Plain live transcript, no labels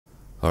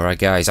Alright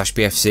guys,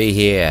 AshBFC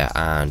here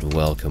and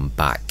welcome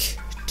back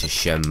to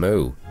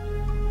Shenmue.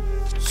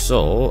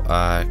 So,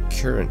 our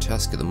current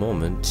task at the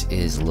moment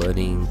is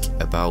learning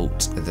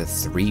about the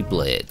 3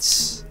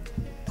 blades.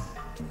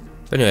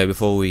 But anyway,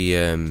 before we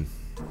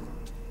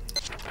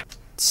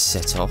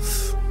set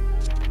off,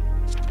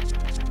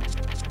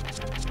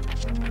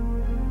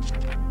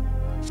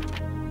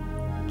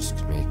 just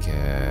gonna make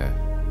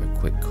a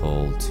quick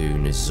call to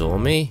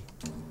Nozomi.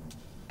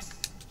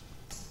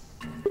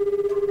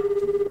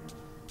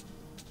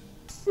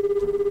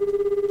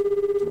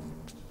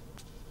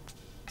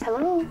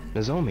 Hello?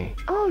 Nozomi,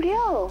 Oh,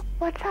 Ryo,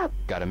 what's up?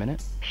 got a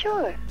minute?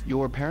 Sure.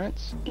 Your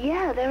parents?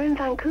 Yeah, they're in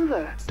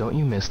Vancouver. Don't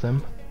you miss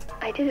them?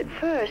 I did it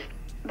first,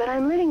 but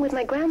I'm living with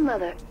my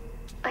grandmother.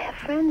 I have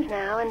friends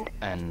now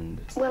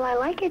And... well, I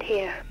like it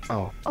here.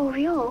 oh. Oh,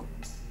 Ryo,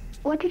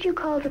 what did you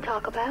call to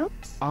talk about?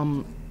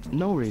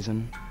 No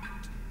reason.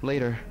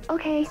 Later.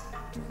 Okay,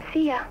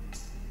 see ya.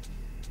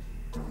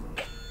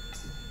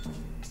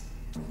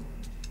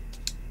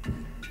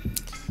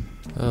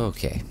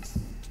 Okay.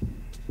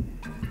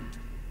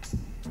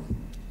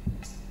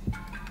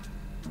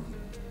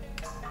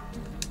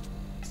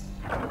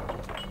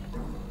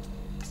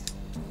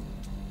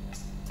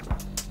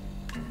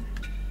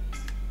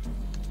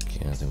 Okay,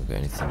 I don't think we've got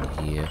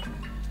anything here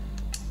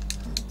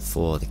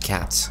for the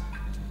cat.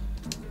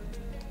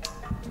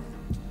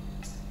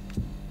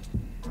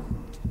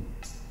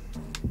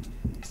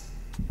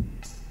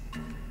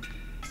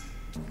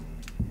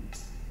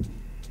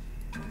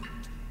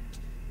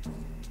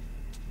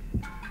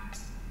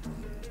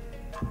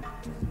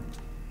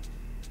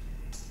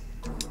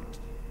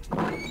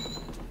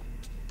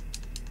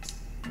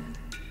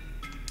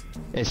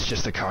 It's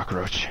just a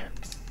cockroach.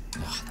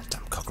 Oh, that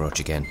damn cockroach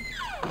again.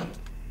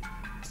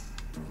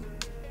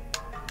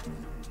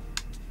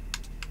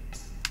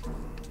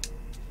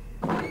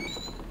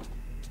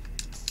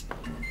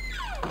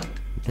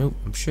 Nope,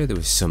 I'm sure there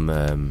was some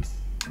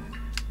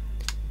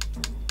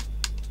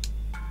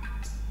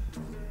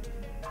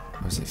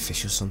was it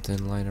fish or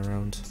something lying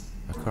around?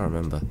 I can't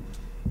remember.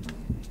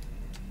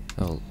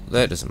 Oh,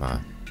 that doesn't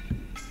matter.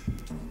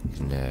 You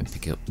can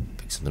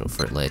pick something up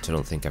for it later. I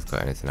don't think I've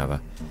got anything, have I?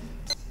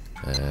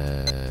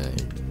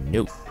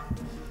 Nope.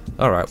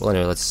 Alright, well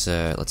anyway, let's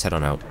head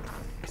on out.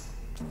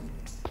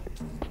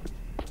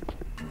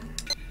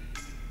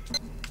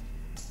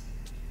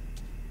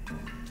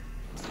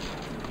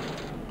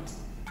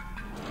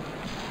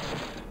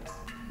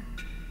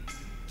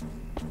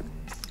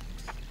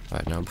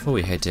 Right, now before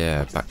we head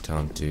back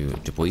down to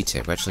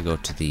Dubuite, we actually go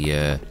to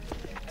the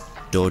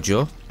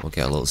dojo. We'll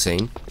get a little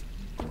scene.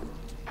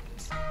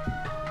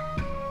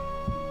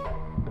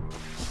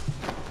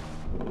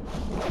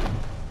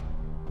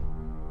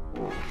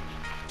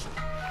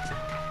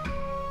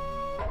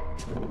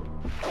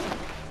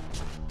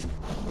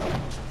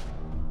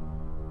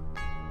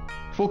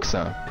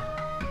 Fukusan.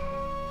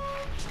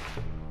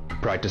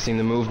 Practicing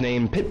the move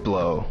named Pit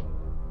Blow.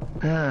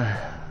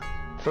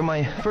 For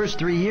my first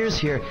 3 years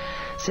here,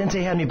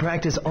 Sensei had me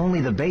practice only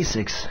the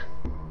basics.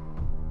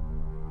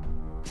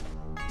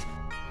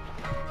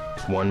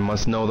 One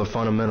must know the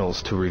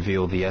fundamentals to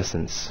reveal the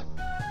essence.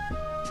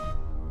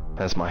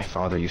 As my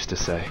father used to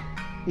say.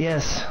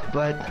 Yes,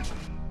 but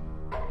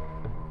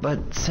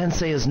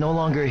Sensei is no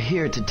longer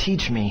here to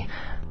teach me.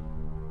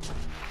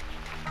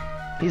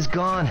 He's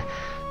gone,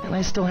 and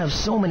I still have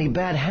so many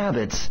bad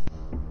habits.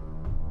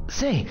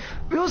 Say,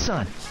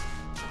 Ryo-san!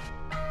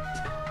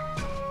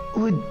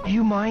 Would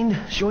you mind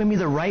showing me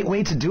the right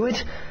way to do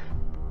it?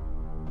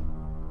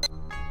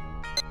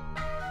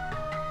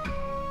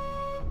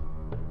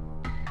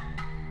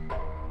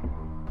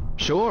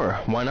 Sure,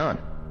 why not?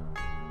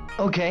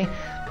 Okay,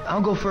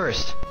 I'll go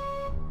first.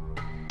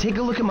 Take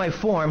a look at my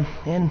form,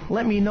 and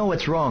let me know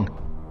what's wrong.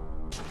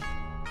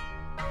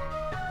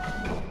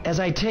 As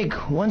I take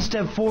one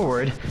step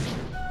forward,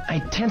 I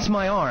tense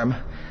my arm,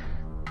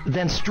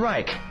 then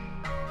strike.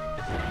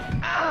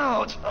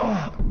 Ouch!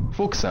 Oh.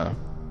 Fukusan.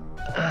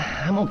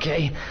 I'm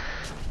okay.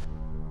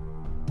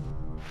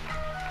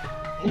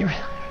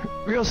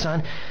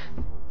 Ryo-san,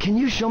 can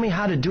you show me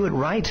how to do it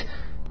right?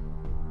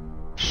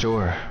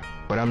 Sure,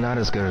 but I'm not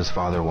as good as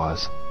father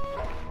was.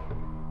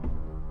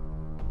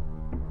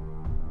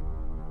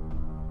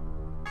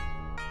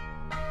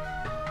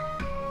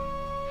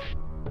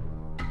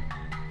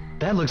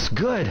 That looks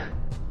good.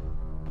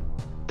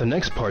 The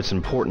next part's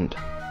important.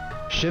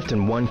 Shift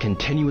in one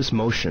continuous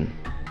motion.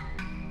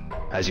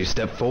 As you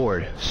step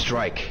forward,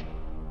 strike.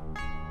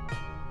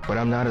 But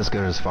I'm not as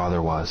good as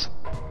father was.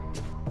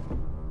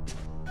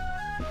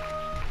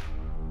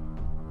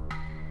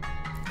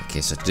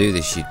 Okay, so to do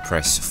this you'd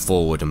press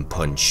forward and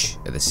punch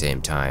at the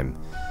same time.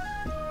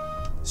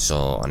 So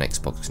on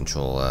Xbox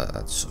controller,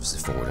 that's obviously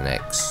forward and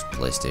X,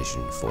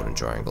 PlayStation, forward and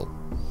triangle.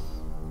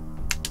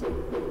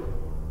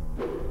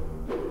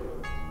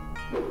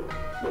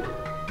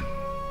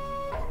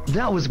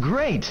 That was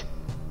great!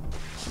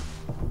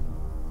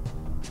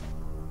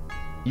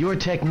 Your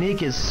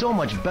technique is so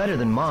much better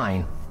than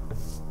mine.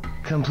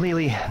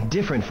 Completely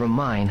different from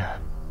mine.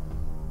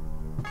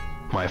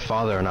 My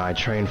father and I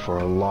trained for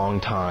a long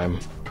time.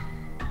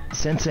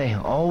 Sensei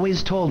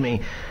always told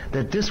me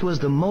that this was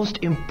the most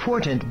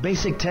important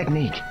basic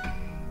technique.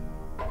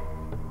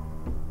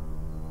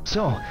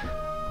 So,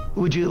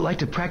 would you like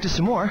to practice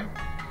some more?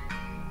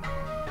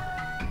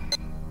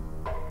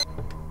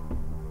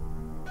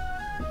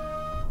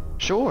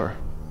 Sure,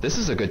 this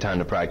is a good time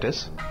to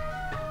practice.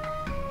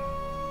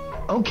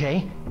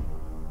 Okay.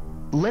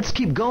 Let's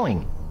keep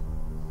going.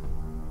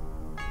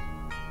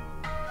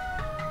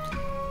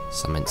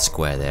 So I meant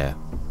square there,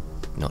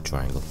 not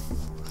triangle.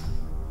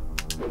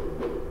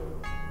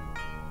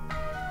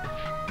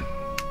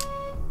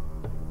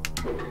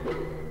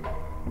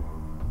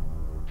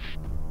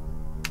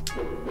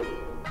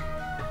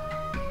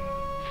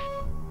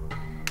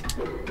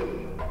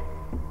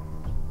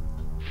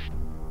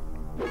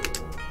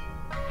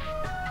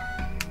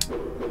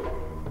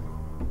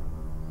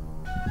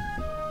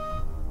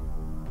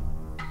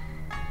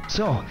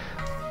 So,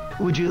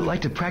 would you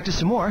like to practice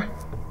some more?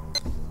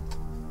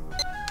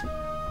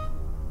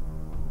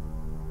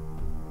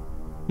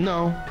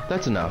 No,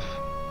 that's enough.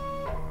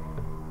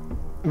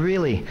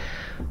 Really?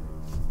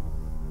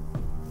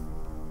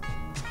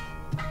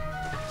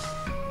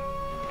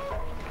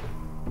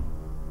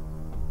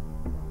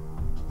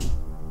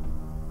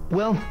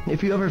 Well,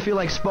 if you ever feel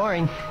like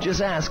sparring,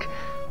 just ask.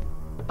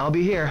 I'll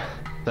be here.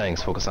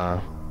 Thanks,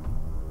 Fukusan.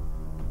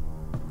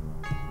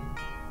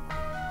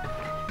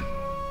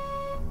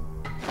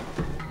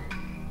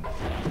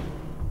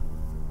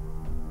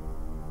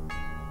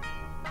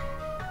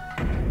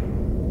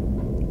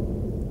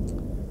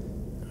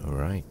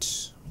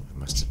 Alright, we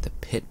mastered the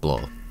pit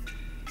blow.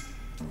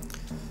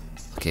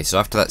 Okay, so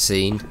after that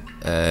scene,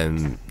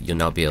 you'll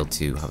now be able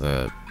to have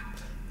a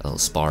little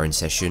sparring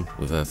session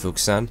with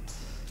Fukusan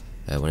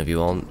whenever you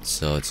want.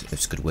 So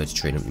it's a good way to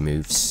train up your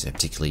moves,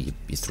 particularly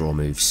your throw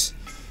moves.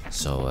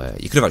 So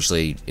you could have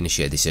actually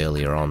initiated this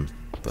earlier on,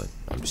 but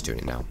I'm just doing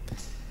it now.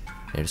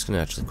 I'm just going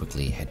to actually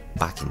quickly head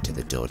back into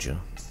the dojo.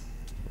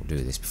 We'll do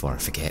this before I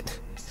forget.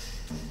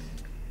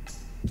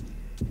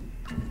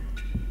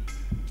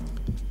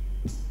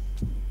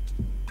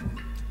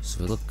 So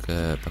we look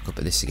back up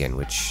at this again,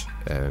 which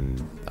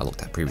I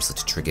looked at previously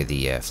to trigger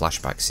the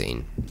flashback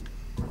scene.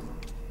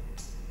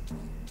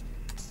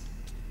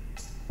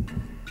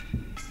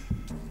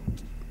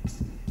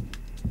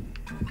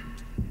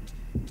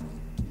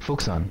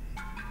 Fukusan,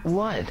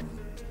 What?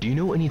 do you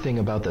know anything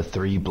about the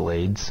three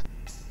blades?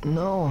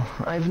 No,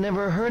 I've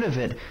never heard of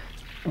it.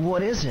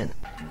 What is it?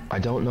 I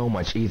don't know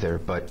much either,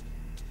 but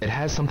it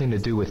has something to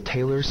do with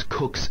tailors,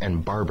 cooks,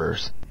 and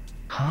barbers.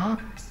 Huh?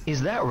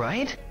 Is that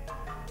right?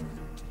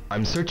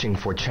 I'm searching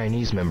for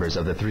Chinese members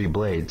of the Three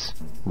Blades.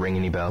 Ring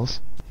any bells?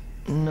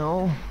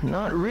 No,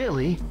 not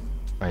really.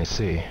 I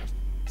see.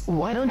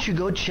 Why don't you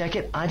go check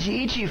at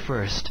Ajiichi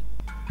first?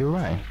 You're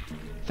right.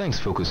 Thanks,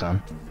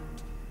 Fukusan.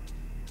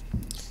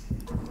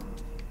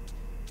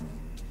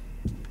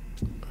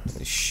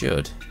 It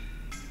should.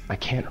 I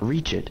can't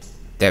reach it.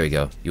 There we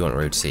go. You want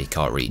road to see,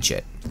 can't reach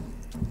it.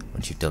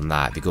 Once you've done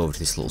that, if you go over to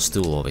this little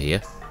stool over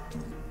here.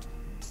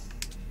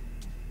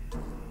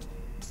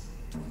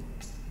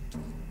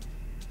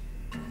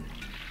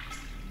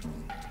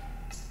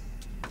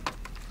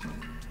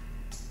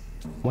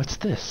 What's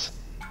this?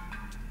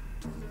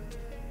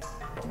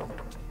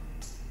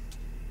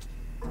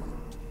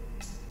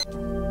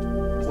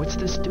 What's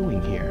this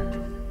doing here?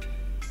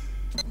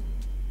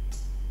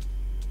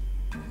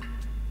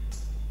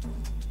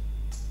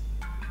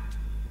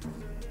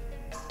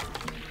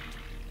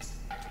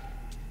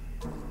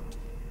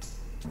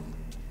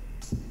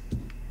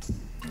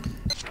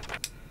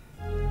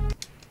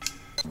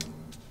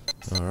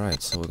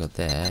 Alright, so what we got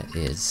there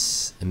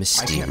is a I can't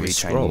read mysterious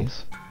scroll.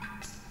 Chinese.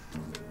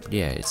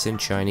 Yeah, it's in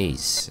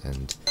Chinese,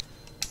 and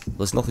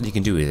there's nothing you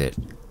can do with it,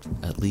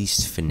 at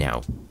least for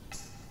now.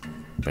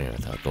 But anyway,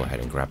 I'll go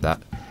ahead and grab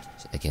that.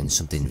 So again,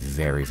 something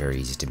very, very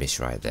easy to miss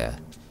right there.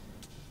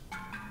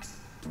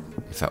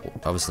 In fact,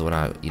 obviously when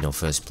I,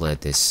 first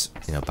played this,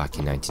 back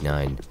in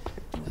 '99,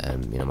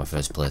 my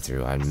first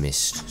playthrough, I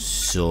missed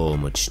so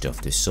much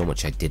stuff. There's so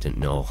much I didn't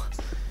know.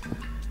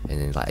 And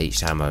then, like,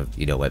 each time I,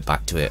 went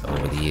back to it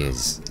over the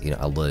years,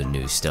 I learned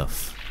new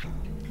stuff.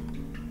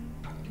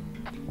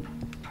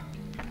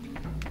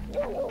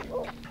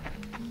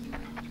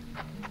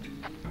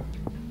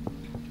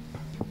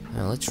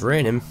 Now let's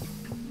rain him.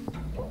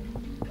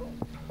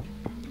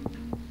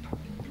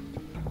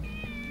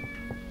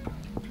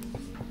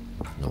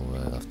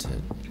 I'll have to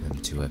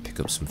remember to pick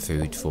up some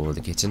food for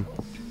the kitten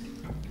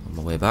on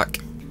my way back.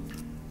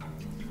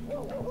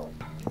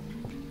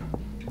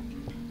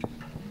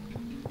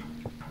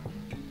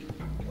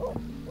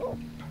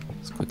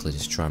 Let's quickly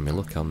just try my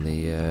luck on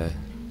the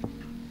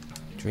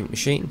drink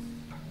machine.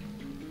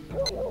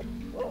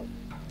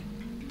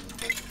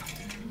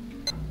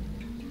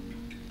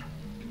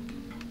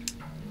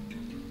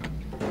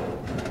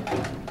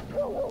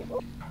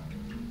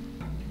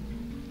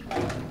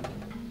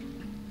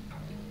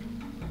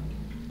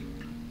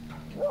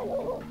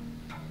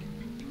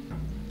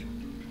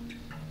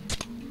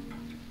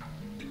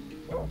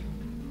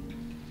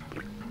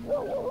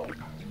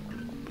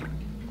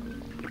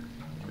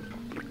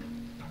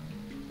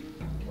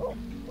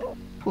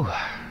 Whew.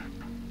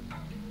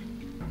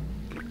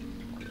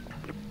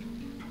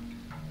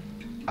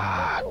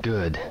 Ah,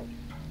 good.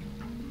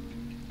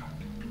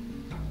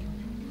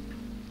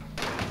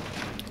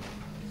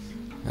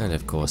 And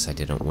of course I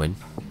didn't win.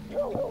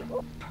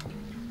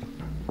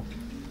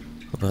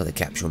 What about the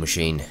capsule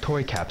machine?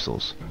 Toy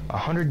capsules.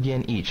 100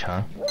 yen each,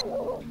 huh?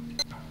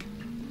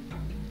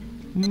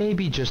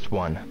 Maybe just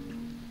one.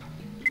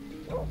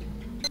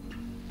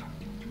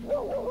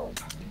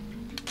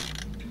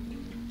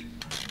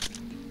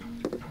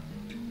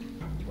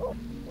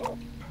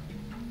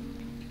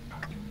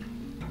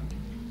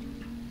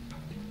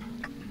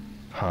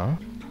 Huh?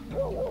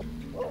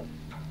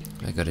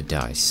 I got a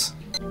dice.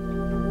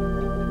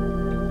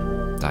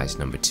 Dice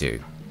number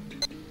 2.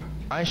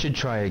 I should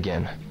try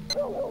again.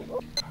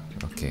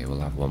 Okay,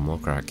 we'll have one more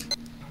crack.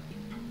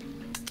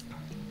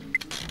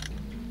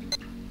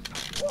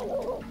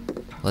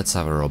 Let's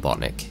have a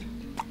Robotnik.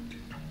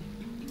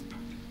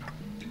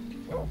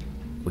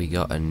 We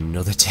got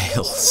another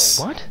Tails.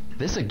 What?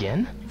 This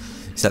again?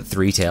 Is that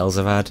 3 Tails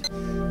I've had?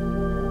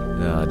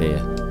 Oh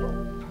dear.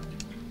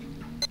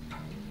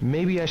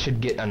 Maybe I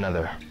should get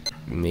another.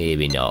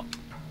 Maybe not.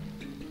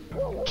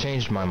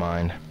 Changed my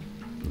mind.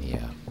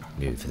 Yeah,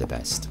 maybe for the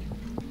best.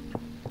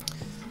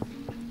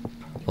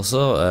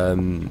 Also,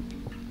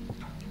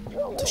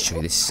 to show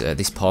you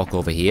this park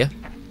over here.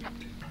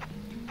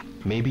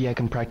 Maybe I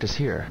can practice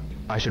here.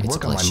 I should It's a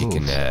work on my place you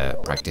moves.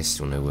 can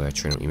practice when you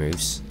train up your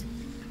moves.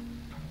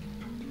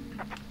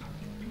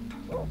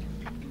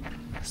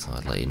 So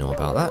I'd let you know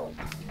about that.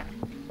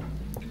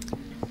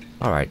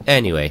 Alright,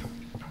 anyway.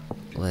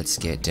 Let's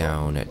get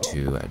down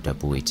to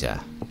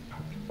Dabuita.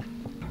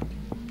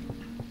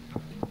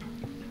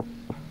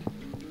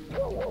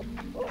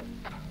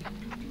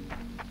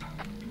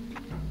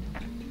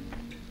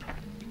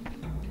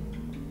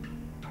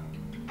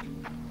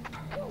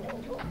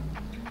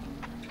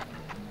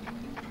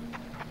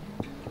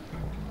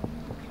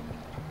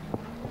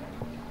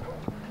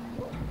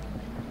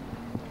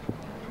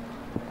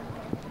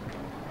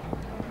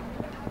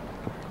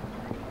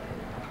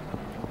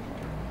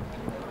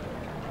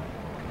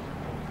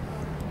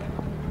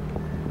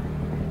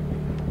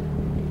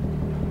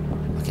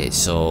 Okay,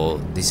 so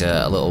there's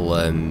a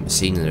little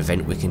scene and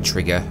event we can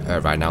trigger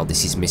right now.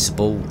 This is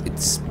missable.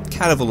 It's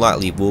kind of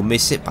unlikely we'll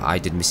miss it, but I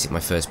did miss it my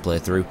first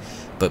playthrough.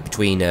 But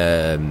between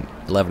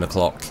 11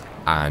 o'clock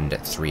and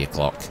 3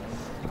 o'clock,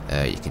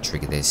 you can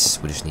trigger this.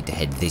 We just need to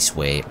head this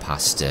way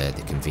past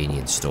the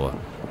convenience store.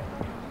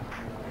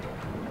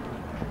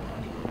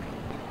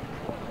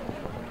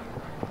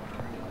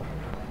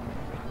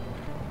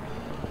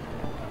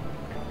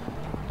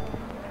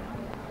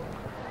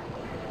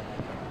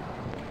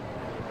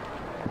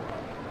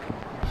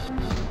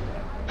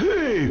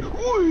 Hey,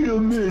 wait a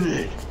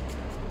minute!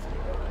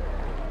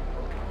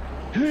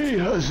 Hey,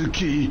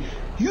 Hazuki,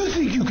 you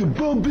think you can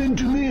bump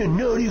into me and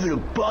not even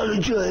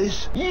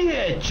apologize?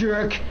 Yeah,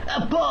 jerk.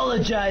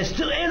 Apologize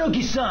to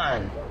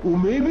Enoki-san. Well,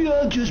 maybe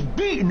I'll just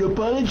beat an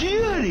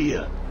apology out of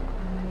you.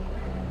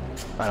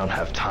 I don't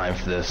have time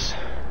for this.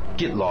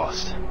 Get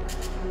lost.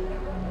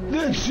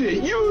 That's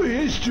it, you're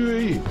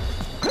history!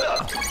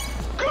 Ha!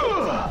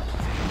 Gah!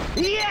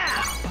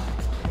 Yeah!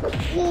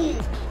 Ooh.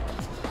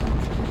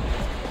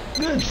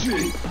 That's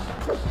it!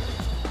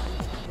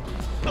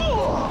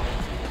 Oh!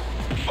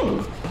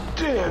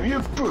 Damn,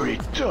 you're pretty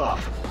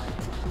tough.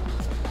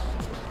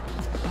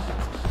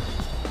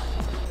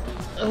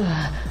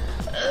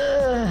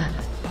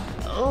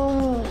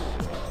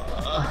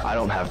 I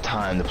don't have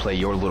time to play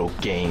your little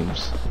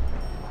games.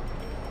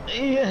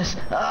 Yes,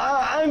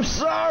 I'm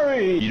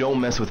sorry. You don't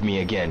mess with me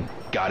again.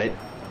 Got it?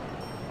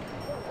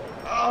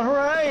 All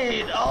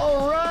right,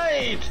 all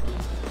right.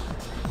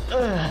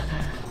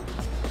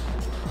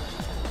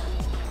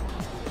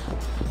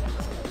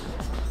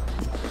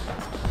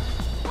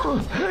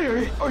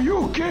 Hey, are you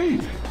okay?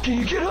 Can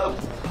you get up?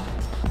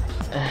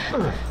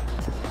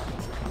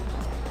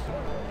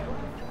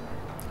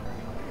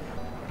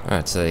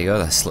 Alright, so there you go,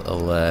 that's a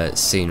little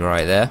scene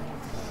right there.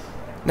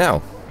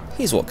 Now,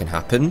 here's what can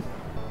happen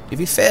if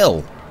you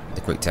fail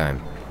the quick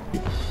time.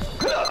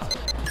 Do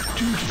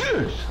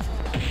this!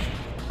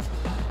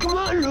 Come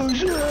on,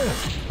 loser!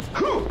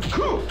 Hoo,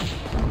 hoo.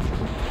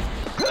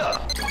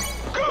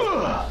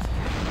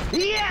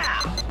 Yeah!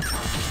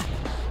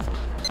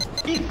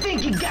 You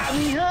think you got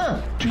me,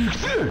 huh? Do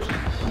this!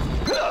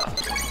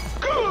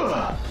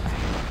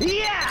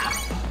 Yeah!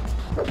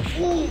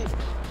 Ooh.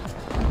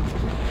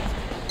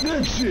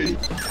 That's it!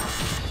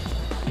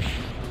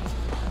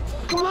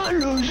 Come on,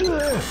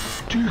 loser!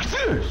 Take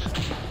this!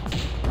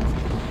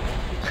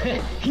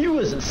 He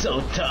wasn't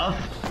so tough.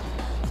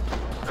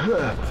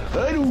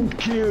 I don't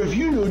care if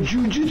you know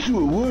jujitsu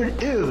or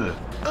whatever.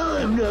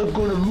 I'm not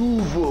gonna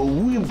move or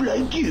wimp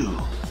like you.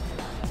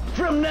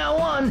 From now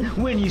on,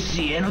 when you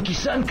see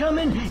Enoki-san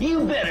coming,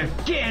 you better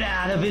get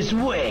out of his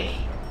way.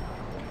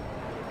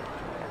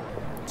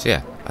 So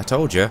yeah, I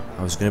told you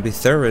I was going to be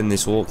thorough in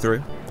this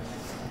walkthrough.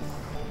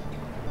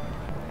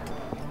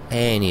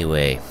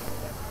 Anyway.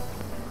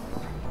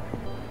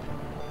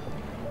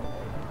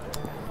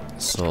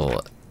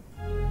 So,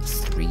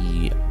 3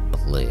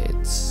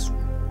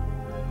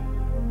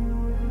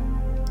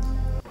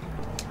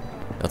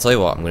 I'll tell you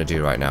what I'm going to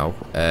do right now.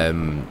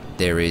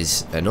 There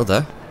is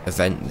another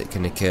event that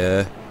can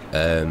occur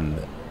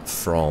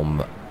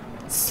from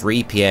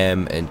 3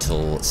 PM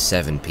until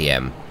 7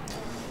 PM.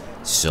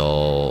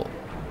 So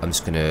I'm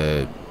just going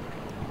to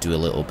do a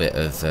little bit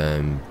of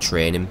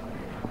training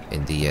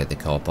in the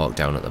car park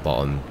down at the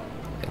bottom,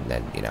 and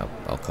then, you know,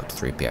 I'll cut to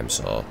 3 PM.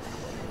 So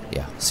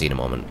yeah, see you in a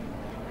moment.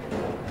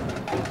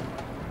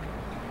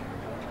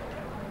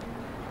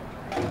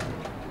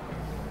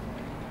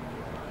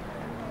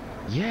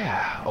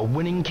 Yeah, a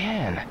winning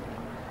can.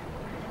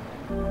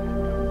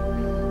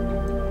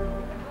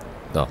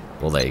 Oh,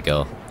 well, there you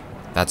go.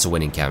 That's a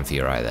winning can for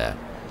you right there.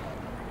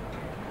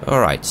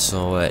 Alright,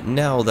 so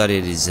now that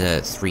it is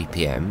 3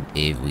 PM,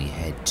 if we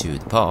head to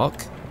the park.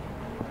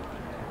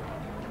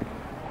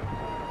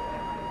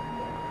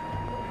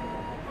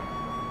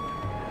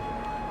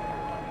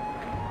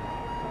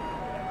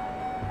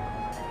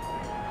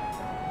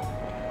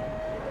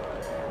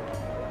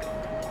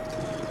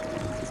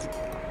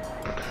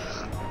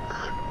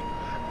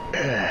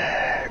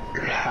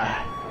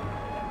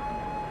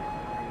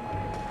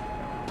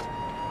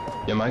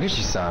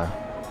 Yamaguchi-san,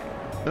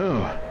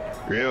 Oh,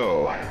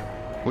 yo.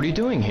 what are you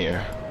doing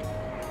here?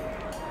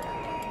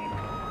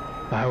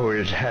 I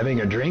was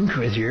having a drink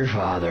with your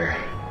father.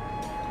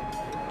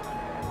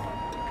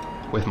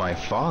 With my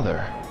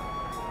father?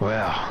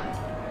 Well,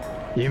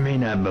 you may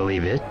not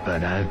believe it,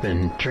 but I've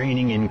been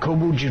training in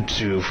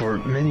Kobujutsu for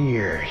many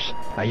years.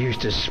 I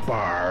used to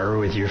spar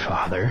with your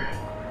father.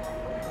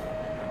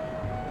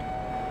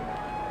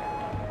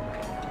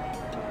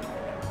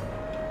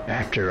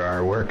 After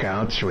our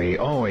workouts, we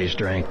always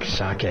drank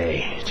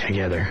sake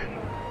together.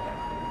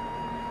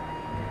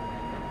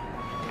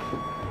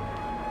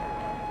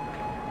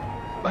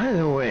 By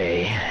the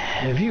way,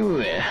 have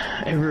you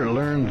ever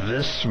learned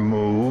this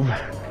move?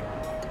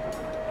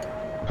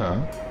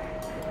 Huh?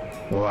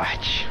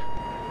 Watch.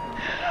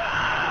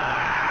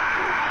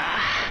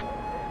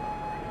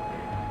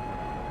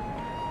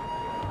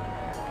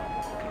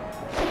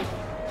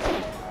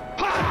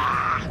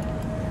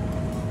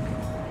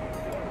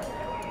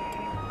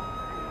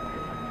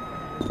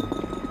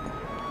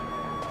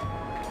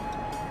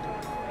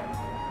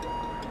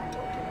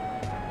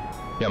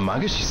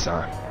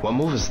 Yamaguchi-san, what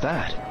move is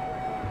that?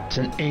 It's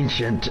an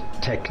ancient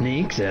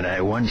technique that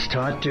I once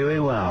taught to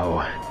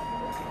Iwao.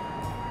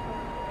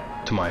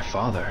 To my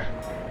father.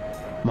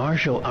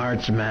 Martial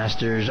arts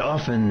masters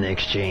often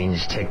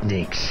exchange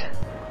techniques,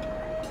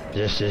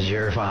 just as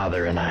your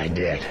father and I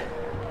did.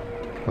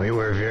 We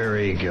were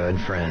very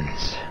good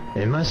friends.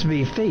 It must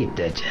be fate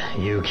that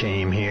you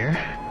came here.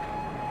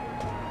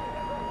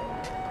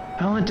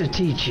 I want to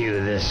teach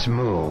you this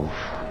move.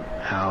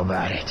 How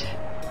about it?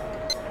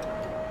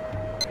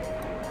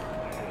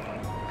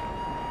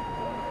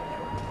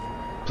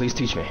 Please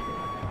teach me.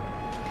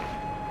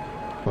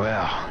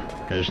 Well,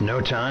 there's no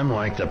time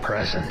like the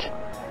present.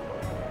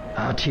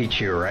 I'll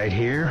teach you right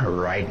here,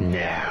 right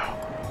now.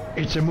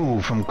 It's a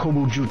move from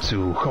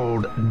Kobujutsu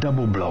called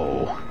Double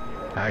Blow.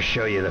 I'll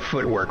show you the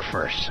footwork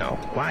first, so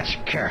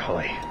watch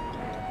carefully.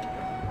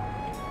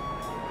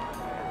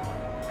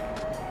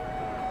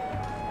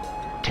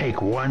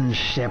 Take one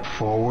step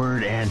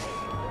forward and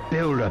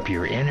build up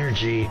your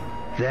energy,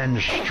 then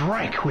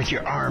strike with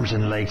your arms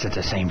and legs at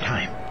the same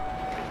time.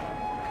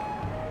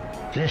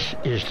 This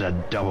is the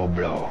double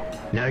blow.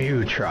 Now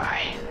you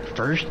try.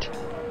 First,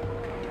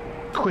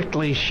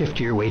 quickly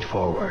shift your weight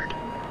forward.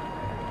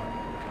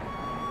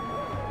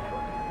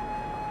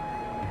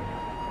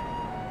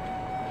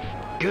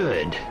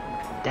 Good.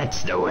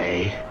 That's the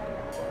way.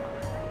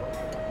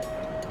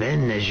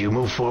 Then as you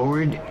move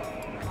forward,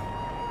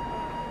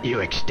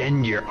 you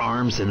extend your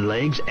arms and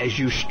legs as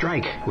you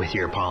strike with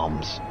your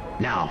palms.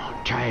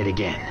 Now, try it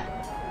again.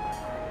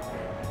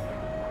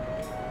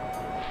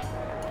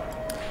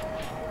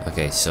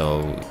 Okay,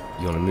 so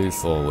you want to move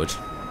forward,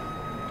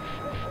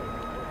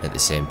 at the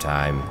same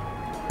time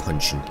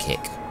punch and kick.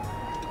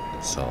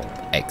 So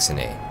X and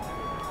A.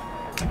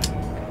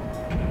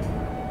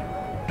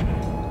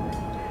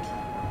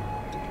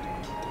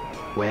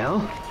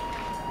 Well,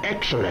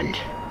 excellent.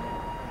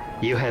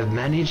 You have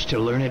managed to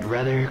learn it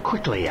rather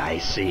quickly, I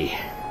see.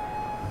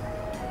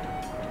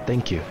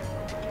 Thank you.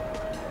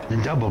 The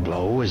double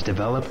blow was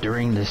developed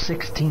during the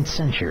 16th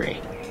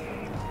century.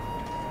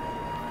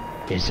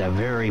 It's a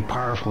very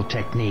powerful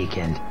technique,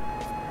 and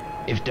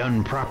if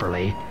done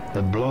properly,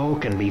 the blow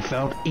can be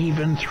felt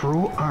even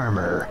through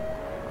armor.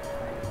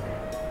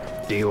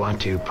 Do you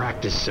want to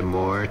practice some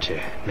more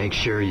to make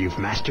sure you've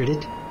mastered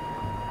it?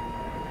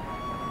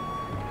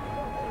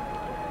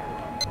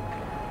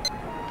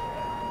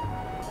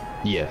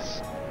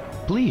 Yes.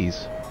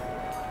 Please.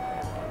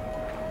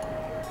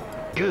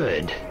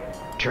 Good.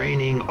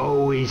 Training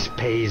always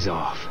pays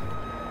off.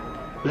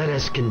 Let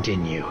us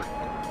continue.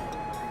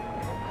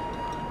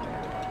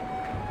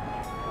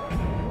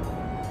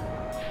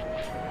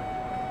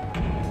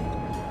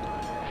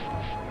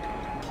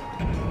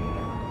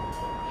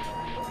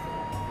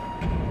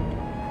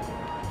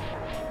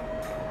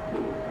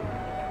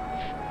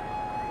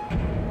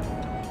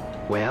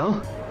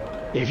 Well,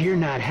 If you're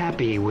not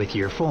happy with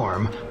your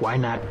form, why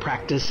not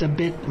practice a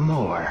bit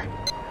more?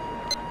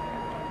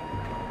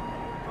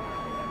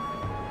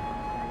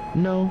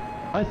 No,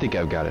 I think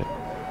I've got it.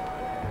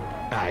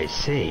 I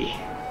see.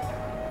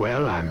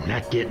 Well, I'm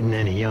not getting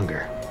any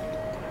younger.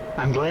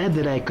 I'm glad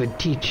that I could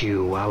teach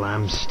you while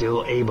I'm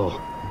still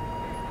able.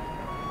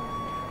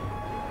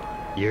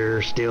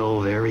 You're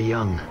still very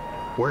young.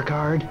 Work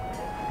hard,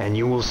 and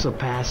you will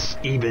surpass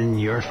even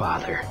your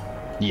father.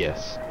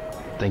 Yes.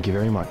 Thank you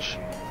very much.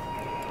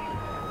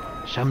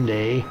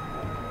 Someday,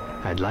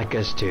 I'd like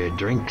us to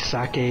drink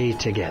sake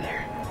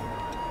together.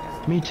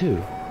 Me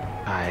too.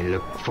 I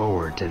look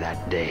forward to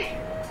that day.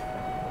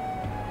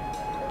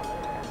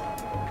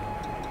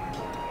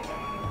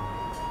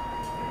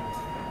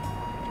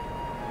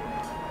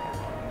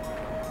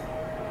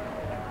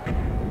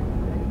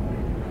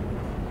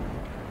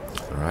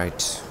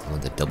 Alright, well,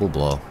 the double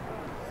blow.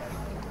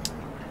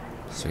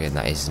 So again,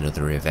 that is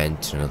another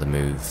event, another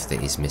move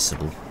that is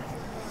missable.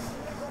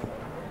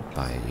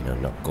 By, you know,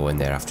 not going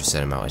there after a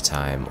certain amount of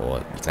time, or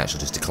you can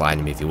actually just decline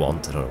him if you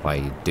want. I don't know why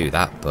you do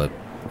that, but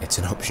it's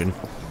an option.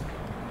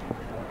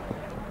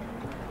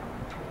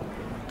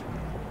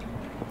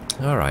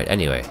 Alright,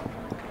 anyway.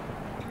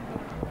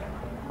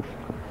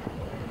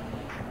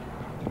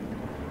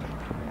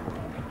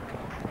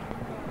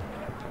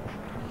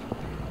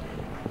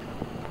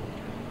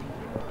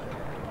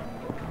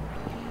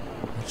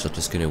 So I'm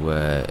just going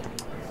to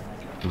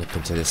nip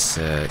into this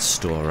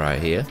store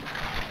right here.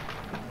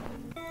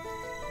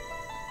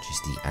 Which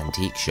is the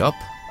antique shop.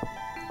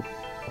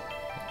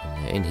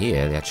 And in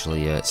here they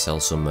actually sell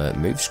some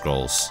move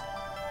scrolls.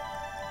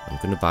 I'm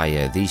going to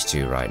buy these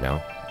two right now.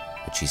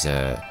 Which is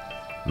a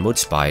Mud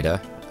Spider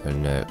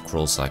and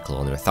Crawl Cycle.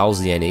 And they're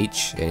 1,000 yen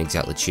each. Ain't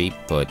exactly cheap,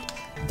 but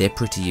they're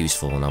pretty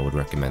useful and I would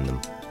recommend them.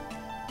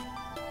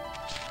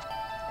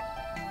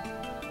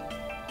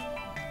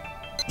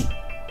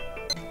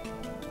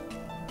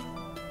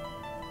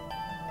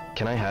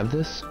 Can I have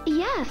this?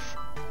 Yes.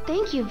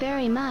 Thank you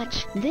very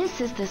much.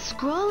 This is the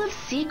Scroll of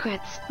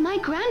Secrets. My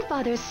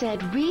grandfather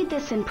said read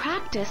this and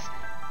practice,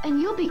 and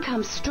you'll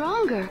become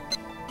stronger.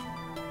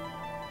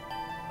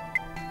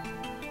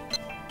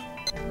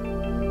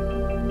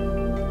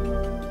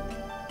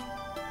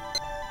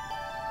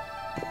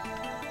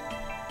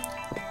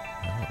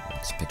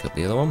 Let's pick up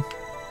the other one.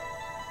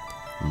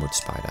 Mud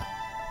Spider.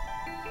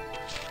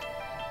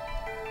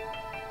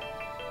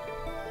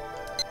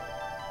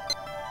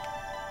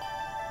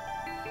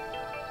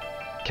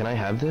 Can I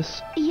have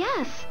this?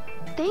 Yes.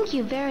 Thank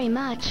you very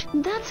much.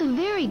 That's a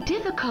very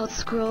difficult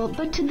scroll,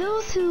 but to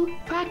those who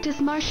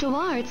practice martial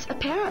arts,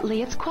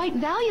 apparently it's quite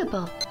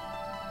valuable.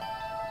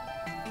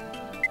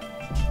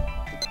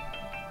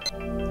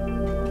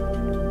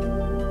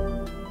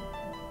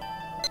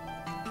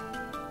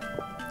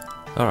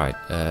 Alright,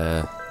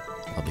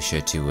 I'll be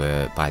sure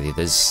to buy the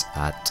others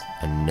at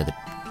another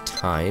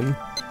time.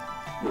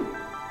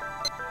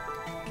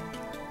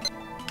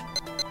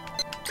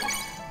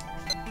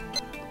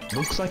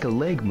 Looks like a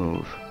leg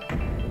move.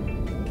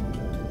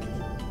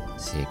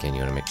 See, again, you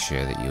want to make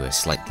sure that you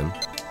select them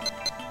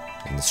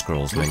in the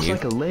scrolls Looks menu.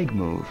 like a leg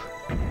move.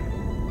 There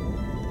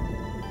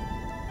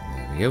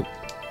we go.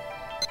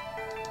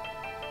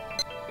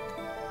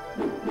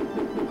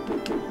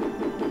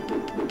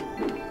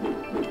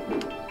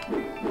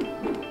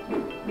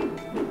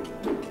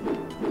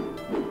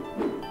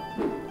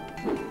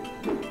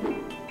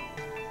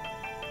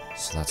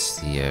 So that's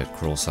the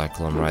Crawl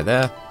Cycle on right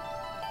there.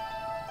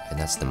 And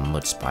that's the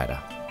Mud Spider.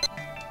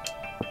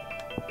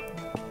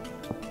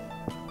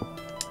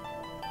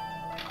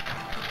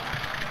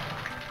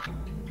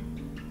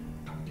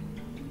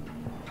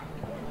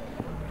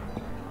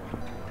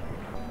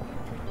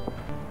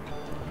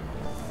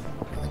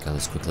 I think I'll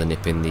just quickly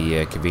nip in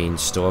the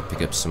convenience store,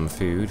 pick up some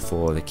food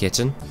for the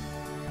kitten.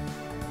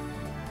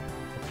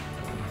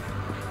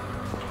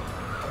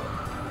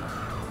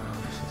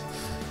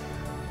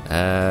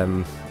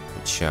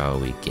 What shall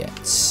we get?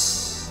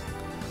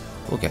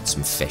 We'll get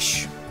some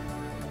fish.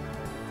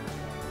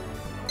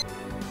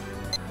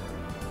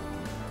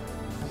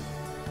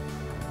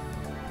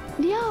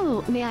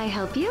 Yo, may I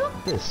help you?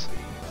 This.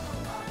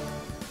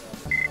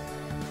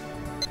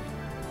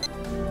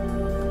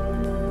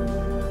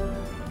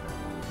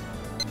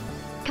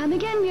 Come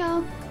again,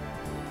 yo.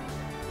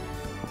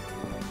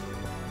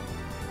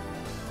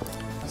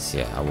 So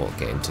yeah, I won't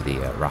get into the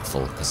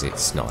raffle because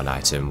it's not an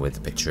item with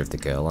a picture of the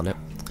girl on it.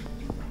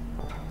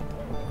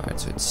 Alright,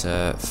 so it's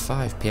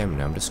 5 PM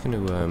now. I'm just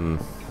going to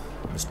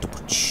just double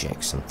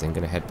check something. I'm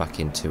going to head back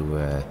into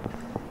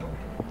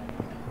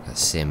that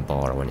same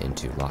bar I went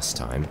into last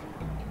time.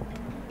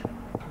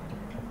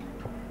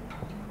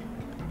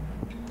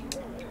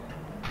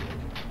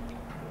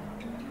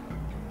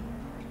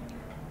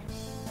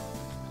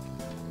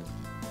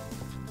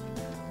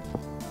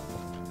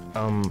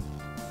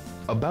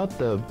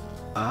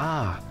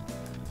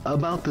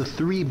 About the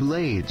 3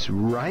 blades,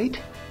 right?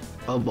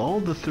 Of all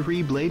the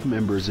 3 blade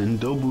members in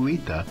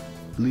Dobuita,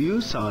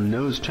 Liu-san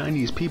knows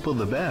Chinese people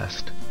the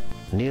best.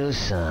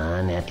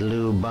 Liu-san at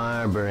Liu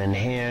Barber and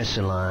Hair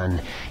Salon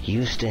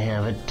used to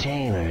have a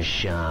tailor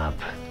shop.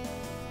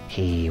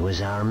 He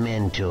was our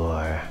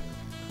mentor.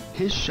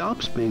 His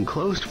shop's been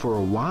closed for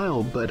a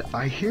while, but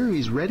I hear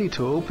he's ready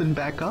to open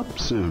back up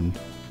soon.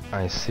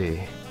 I see.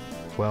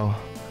 Well,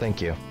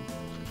 thank you.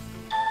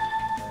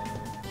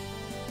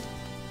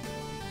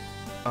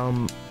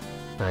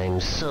 I'm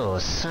so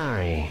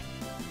sorry.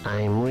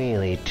 I'm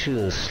really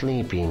too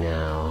sleepy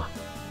now.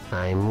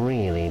 I'm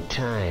really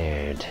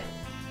tired.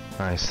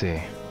 I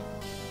see.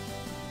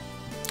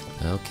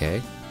 Okay.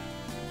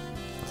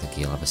 I think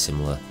he'll have a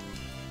similar...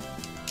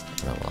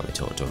 Oh, well, let me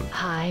talk to him.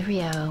 Hi,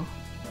 Rio.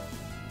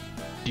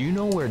 Do you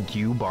know where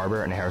Liu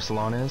Barber and Hair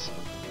Salon is?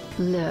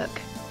 Look,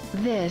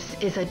 this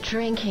is a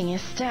drinking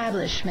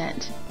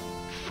establishment.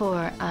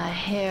 For a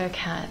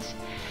haircut,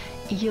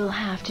 you'll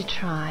have to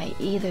try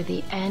either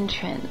the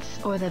entrance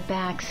or the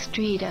back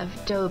street of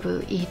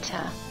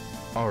Dobu-ita.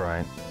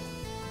 Alright.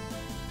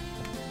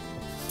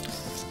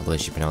 I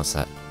believe she pronounced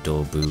that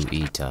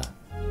Dobu-ita.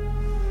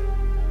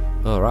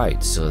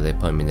 Alright, so they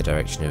point me in the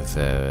direction of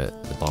the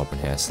barber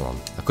and hair salon.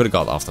 I could have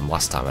got that off them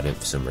last time, I didn't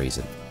for some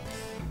reason.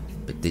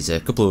 But there's a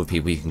couple of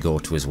people you can go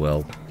to as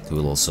well, who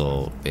will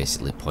also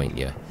basically point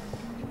you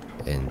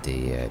in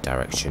the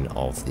direction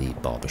of the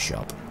barber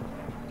shop.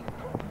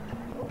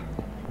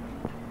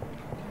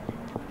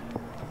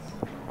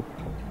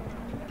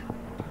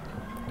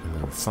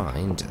 And we'll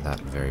find that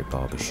very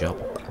barber shop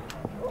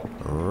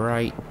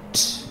right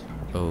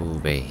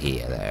over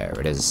here. There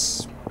it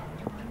is.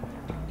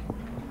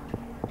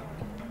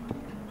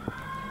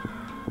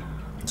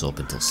 It's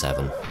open till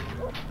 7.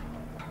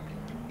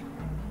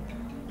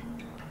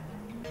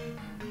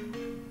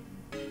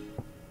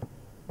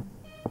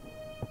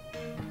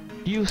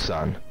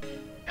 You-san.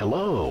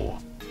 Hello.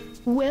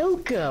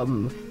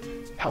 Welcome.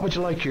 How would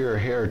you like your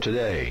hair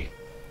today?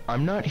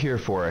 I'm not here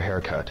for a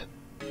haircut.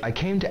 I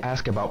came to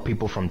ask about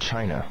people from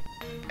China.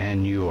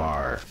 And you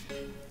are?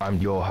 I'm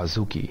Yo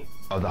Hazuki,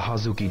 of the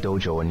Hazuki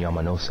Dojo in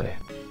Yamanose.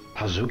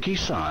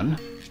 Hazuki-san?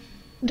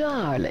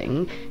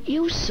 Darling,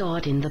 you saw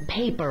it in the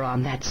paper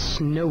on that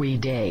snowy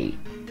day.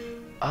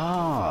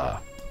 Ah.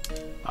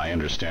 I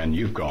understand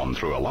you've gone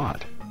through a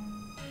lot.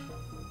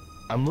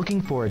 I'm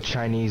looking for a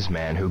Chinese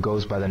man who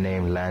goes by the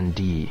name Lan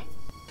Di.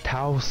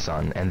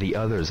 Tao-san and the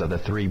others of the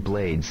Three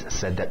Blades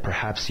said that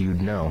perhaps you'd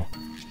know.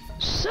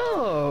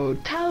 So,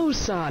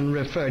 Tao-san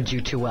referred you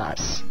to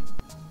us.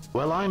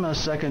 Well, I'm a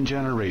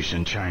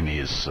second-generation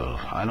Chinese, so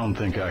I don't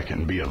think I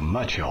can be of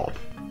much help.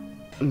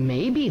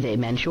 Maybe they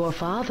meant your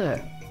father.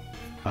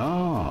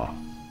 Oh,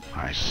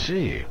 I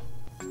see.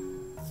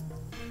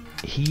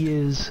 He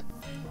is...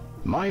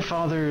 My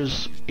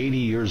father's 80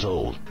 years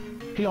old.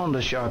 He owned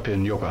a shop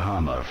in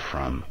Yokohama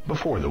from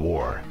before the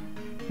war.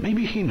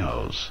 Maybe he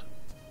knows.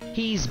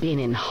 He's been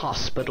in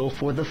hospital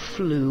for the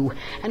flu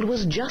and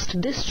was just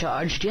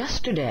discharged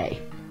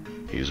yesterday.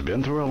 He's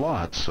been through a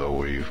lot, so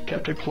we've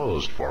kept it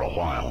closed for a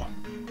while.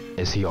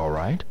 Is he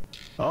alright?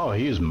 Oh,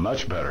 he's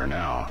much better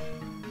now.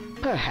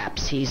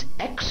 Perhaps he's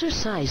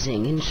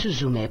exercising in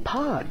Suzume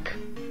Park.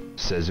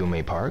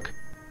 Suzume Park?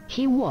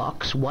 He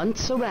walks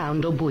once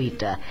around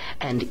Obuita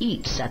and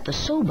eats at the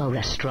soba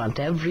restaurant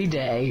every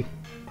day.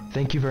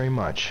 Thank you very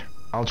much.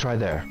 I'll try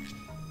there.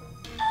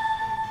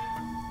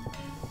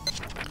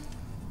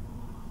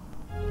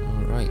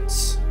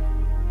 Alright.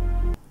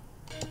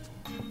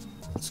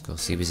 Let's go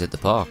see if he's at the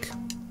park.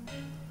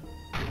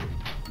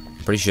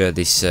 I'm pretty sure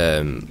this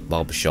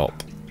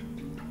barbershop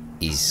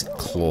is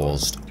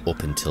closed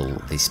up until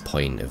this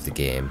point of the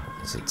game,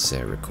 as it's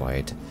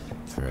required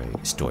for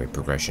a story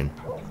progression.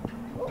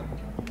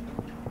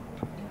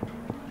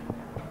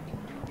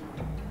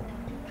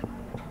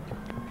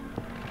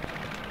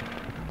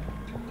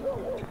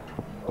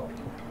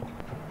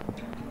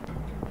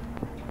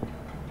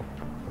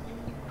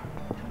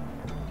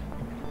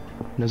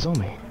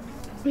 Nozomi.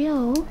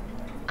 Ryo,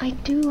 I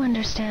do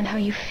understand how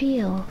you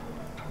feel,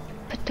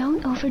 but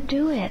don't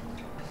overdo it.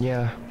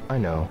 Yeah, I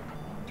know.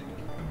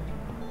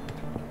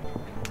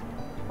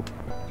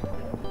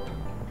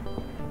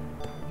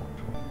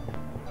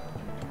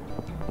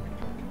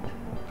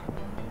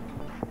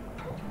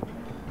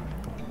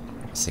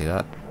 See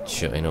that?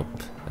 Shutting up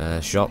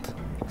shop.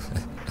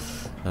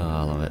 Oh,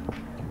 I love it.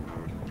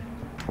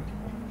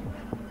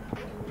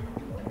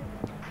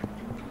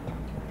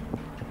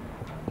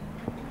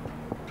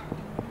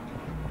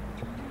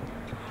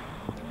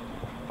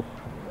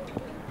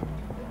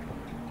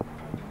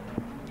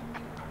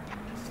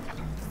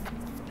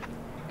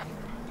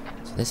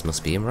 So this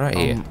must be him right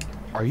here.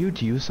 Are you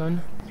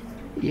Ryu-san?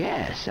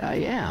 Yes, I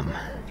am.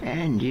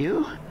 And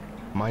you?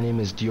 My name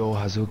is Ryo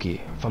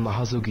Hazuki, from the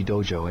Hazuki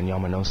Dojo in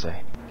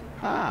Yamanose.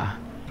 Ah,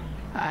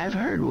 I've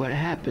heard what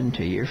happened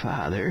to your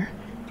father.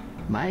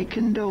 My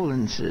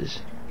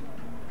condolences.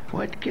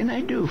 What can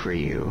I do for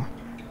you?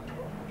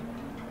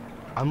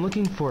 I'm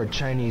looking for a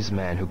Chinese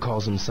man who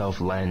calls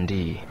himself Lan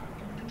Di.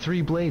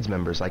 Three Blades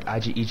members like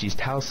Aji Ichi's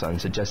Tao-san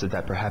suggested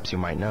that perhaps you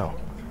might know.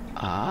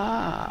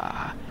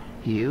 Ah,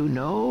 you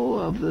know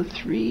of the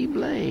Three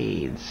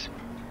Blades.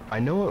 I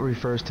know it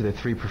refers to the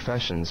three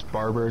professions,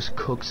 barbers,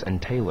 cooks,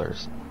 and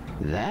tailors.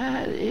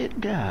 That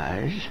it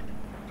does.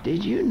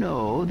 Did you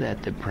know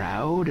that the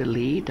proud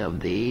elite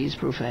of these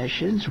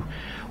professions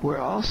were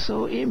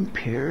also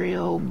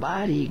imperial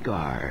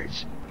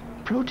bodyguards,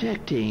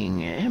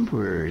 protecting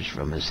emperors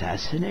from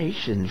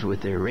assassinations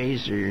with their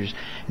razors,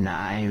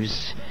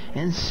 knives,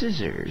 and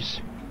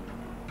scissors?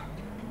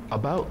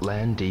 About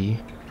Lan Di,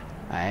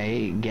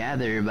 I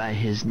gather by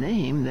his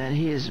name that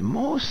he is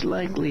most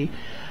likely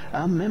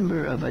a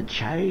member of a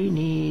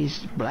Chinese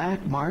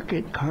black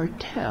market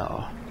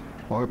cartel,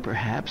 or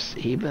perhaps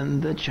even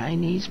the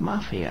Chinese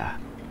mafia.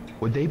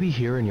 would they be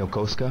here in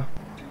Yokosuka?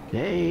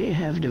 They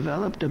have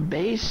developed a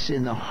base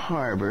in the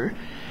harbor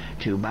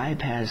to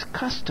bypass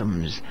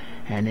customs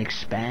and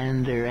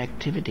expand their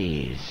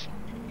activities.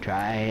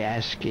 Try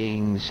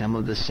asking some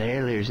of the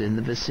sailors in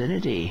the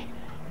vicinity.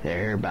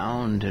 They're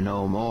bound to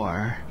know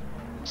more.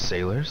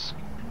 Sailors?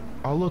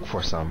 I'll look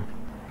for some.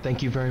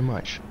 Thank you very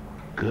much.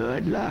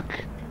 Good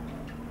luck.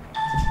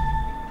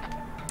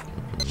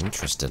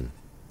 Interesting.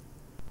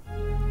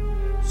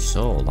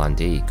 So, Lan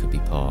Di could be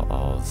part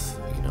of,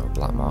 you know,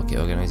 black market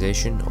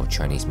organization or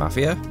Chinese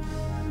mafia.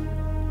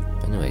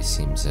 But anyway, it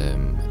seems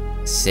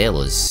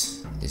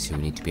sailors is who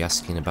we need to be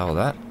asking about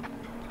that.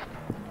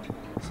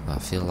 So I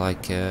feel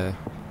like we're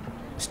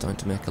starting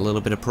to make a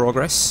little bit of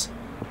progress.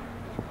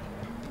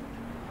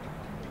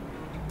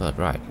 But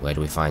right, where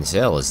do we find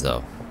sailors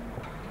though?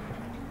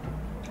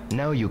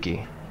 Now,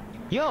 Yuki.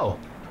 Yo!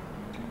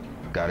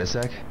 Got a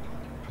sec?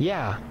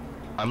 Yeah.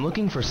 I'm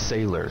looking for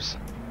sailors.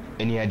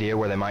 Any idea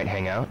where they might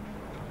hang out?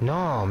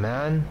 No,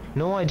 man.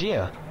 No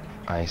idea.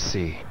 I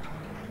see.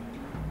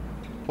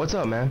 What's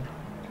up, man?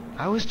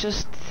 I was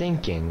just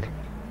thinking,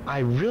 I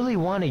really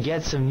want to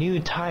get some new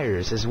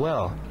tires as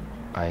well.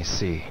 I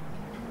see.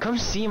 Come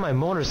see my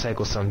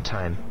motorcycle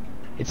sometime.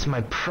 It's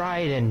my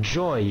pride and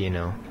joy, you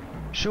know.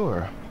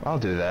 Sure, I'll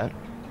do that.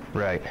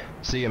 Right.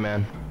 See you,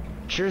 man.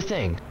 Sure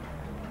thing.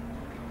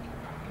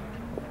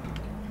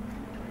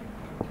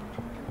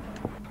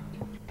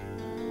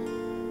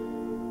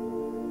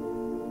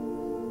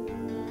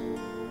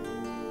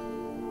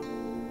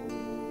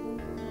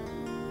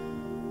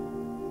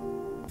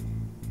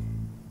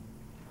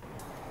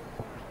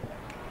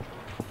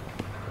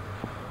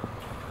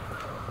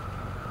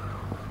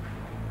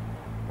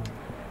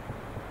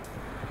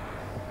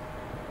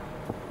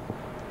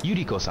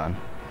 Yuriko-san,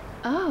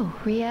 Oh,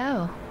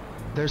 Rio.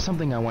 there's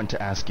something I want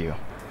to ask you.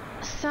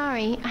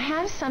 Sorry, I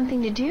have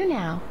something to do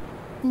now.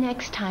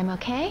 Next time,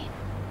 okay?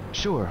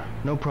 Sure,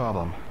 no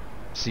problem.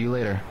 See you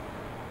later.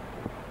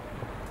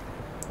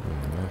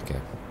 Okay.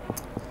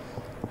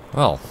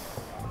 Well,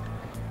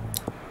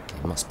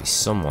 there must be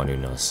someone who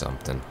knows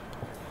something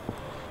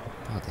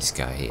about this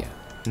guy here.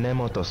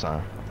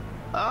 Nemoto-san,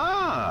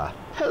 Ah,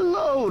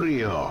 hello,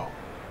 Rio.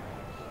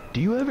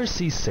 do you ever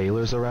see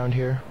sailors around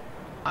here?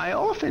 I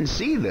often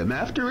see them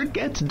after it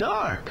gets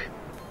dark.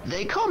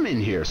 They come in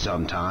here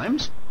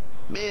sometimes.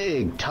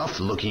 Big,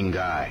 tough-looking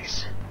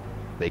guys.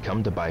 They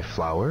come to buy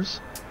flowers?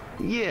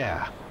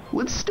 Yeah,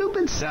 with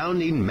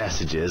stupid-sounding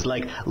messages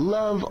like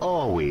love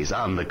always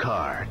on the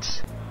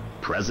cards.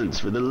 Presents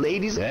for the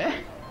ladies, eh?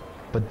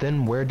 But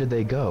then where do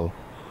they go?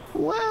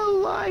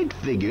 Well, I'd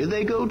figure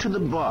they go to the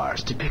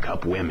bars to pick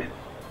up women.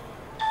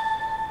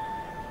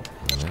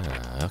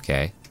 Ah,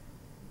 okay.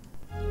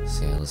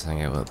 Sailors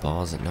hang out at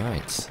bars at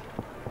night.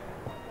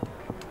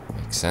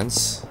 Makes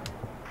sense.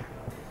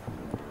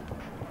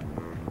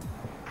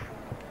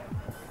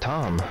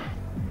 Tom,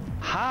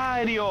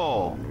 Hi,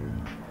 Rio.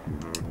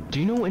 do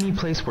you know any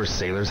place where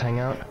sailors hang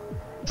out?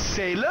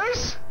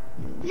 Sailors?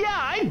 Yeah,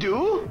 I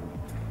do.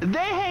 They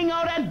hang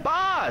out at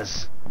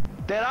bars.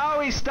 They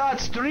always start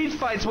street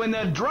fights when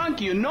they're drunk,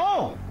 you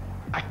know.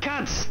 I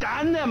can't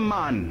stand them,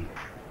 man.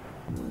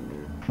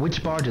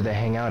 Which bar do they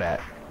hang out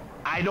at?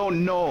 I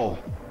don't know.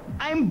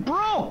 I'm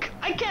broke.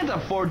 I can't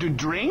afford to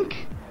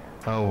drink.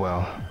 Oh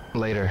well,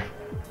 later.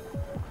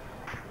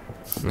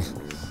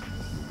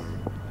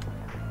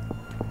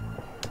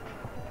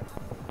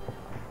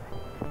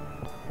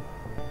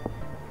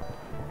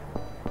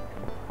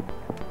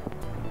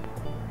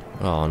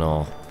 Oh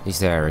no, he's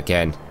there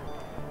again.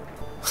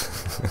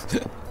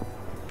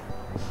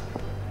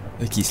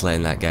 He keeps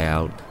letting that guy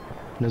out.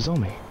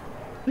 Nozomi,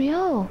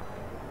 Rio.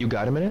 you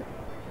got a minute?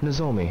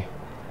 Nozomi,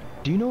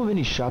 do you know of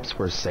any shops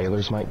where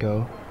sailors might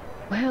go?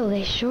 Well,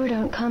 they sure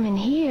don't come in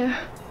here.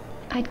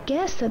 I'd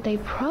guess that they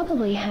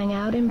probably hang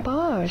out in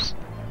bars.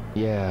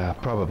 Yeah,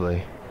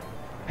 probably.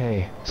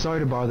 Hey, sorry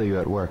to bother you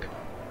at work.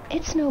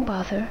 It's no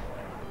bother.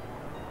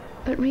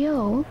 But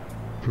Rio,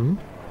 Hmm?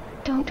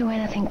 don't do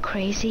anything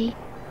crazy.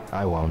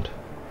 I won't.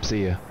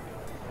 See ya.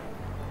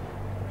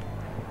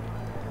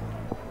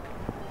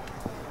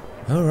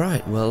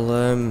 Alright, well,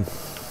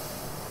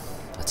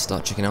 let's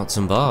start checking out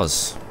some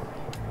bars.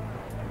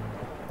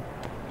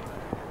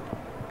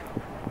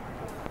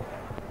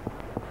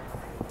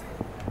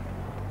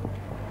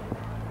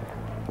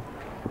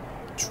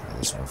 Try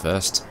this one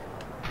first.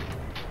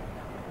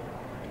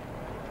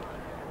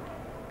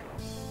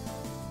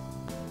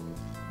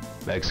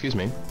 Excuse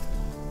me.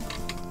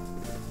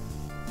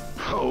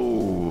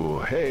 Oh,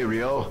 hey,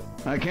 Rio.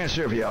 I can't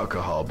serve you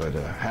alcohol, but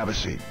have a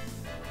seat.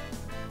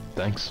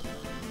 Thanks.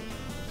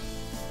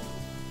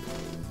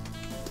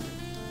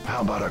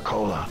 How about a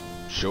cola?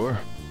 Sure.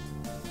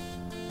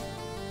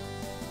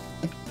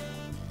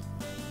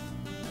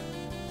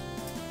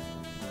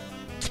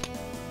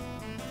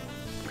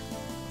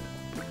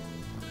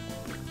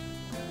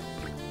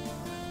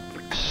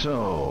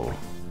 So,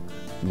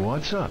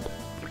 what's up?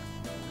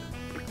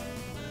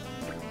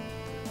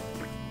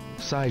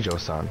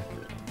 Saijo-san,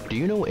 do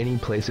you know any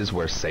places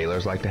where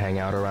sailors like to hang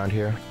out around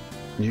here?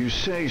 You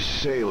say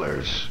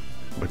sailors,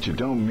 but you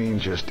don't mean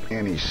just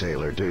any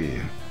sailor, do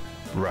you?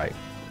 Right.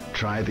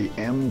 Try the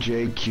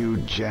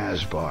MJQ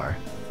Jazz Bar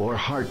or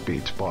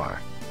Heartbeats Bar.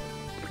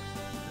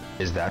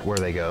 Is that where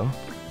they go?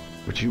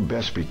 But you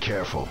best be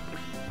careful.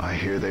 I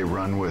hear they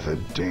run with a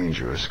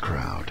dangerous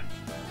crowd.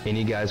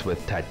 Any guys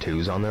with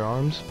tattoos on their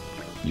arms?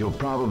 You'll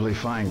probably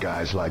find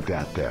guys like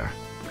that there.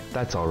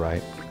 That's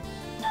alright.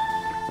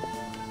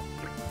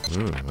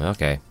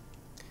 Okay.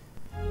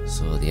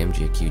 So the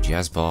MJQ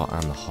Jazz Bar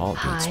and the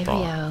Heartbeats Hi,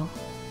 Bar. Rio.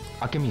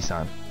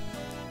 Akemi-san.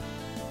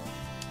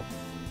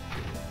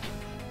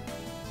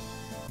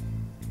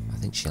 I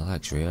think she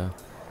likes Rio.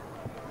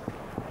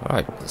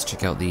 Alright, let's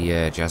check out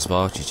the Jazz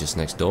Bar, which is just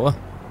next door.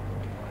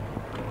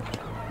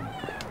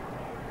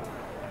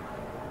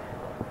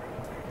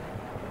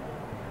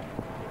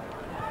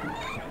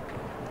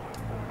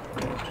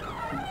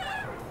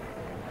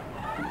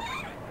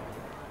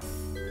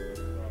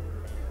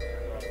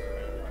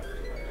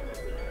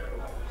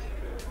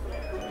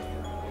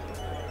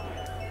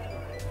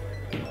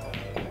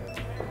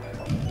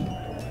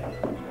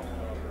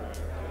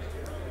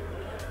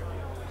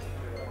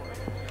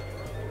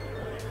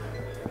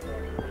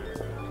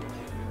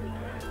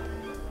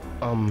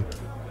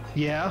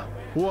 Yeah?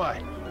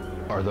 What?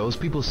 Are those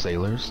people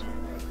sailors?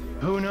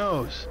 Who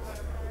knows?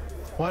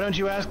 Why don't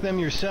you ask them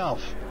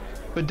yourself?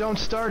 But don't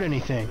start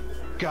anything.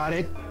 Got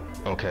it?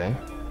 Okay.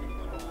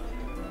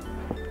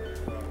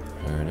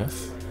 Fair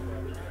enough.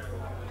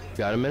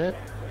 Got a minute?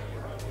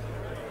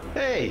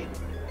 Hey,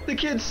 the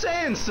kid's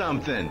saying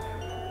something.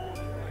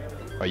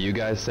 Are you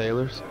guys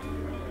sailors?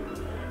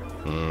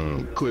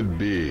 Could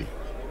be.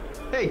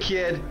 Hey,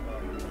 kid,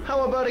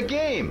 how about a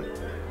game?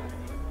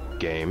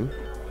 Game?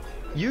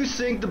 You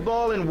sink the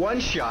ball in one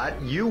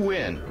shot, you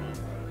win.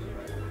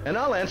 And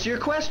I'll answer your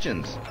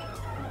questions.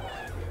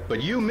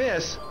 But you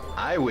miss,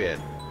 I win.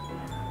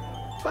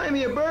 Buy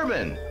me a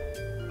bourbon.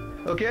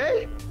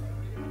 Okay?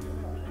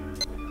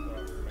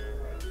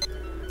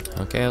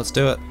 Okay, let's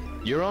do it.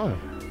 You're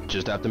on.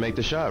 Just have to make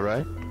the shot,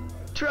 right?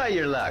 Try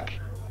your luck.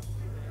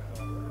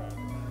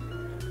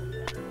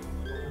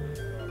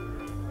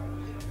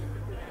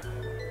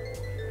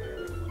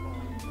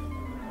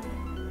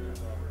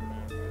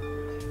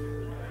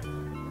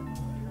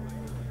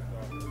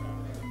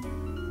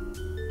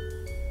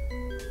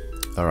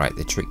 Alright,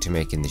 the trick to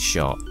making the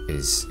shot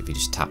is if you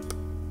just tap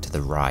to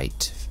the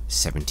right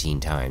 17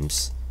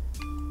 times.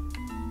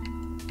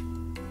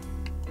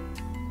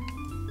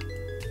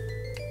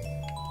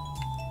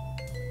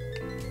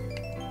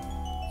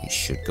 It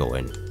should go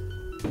in.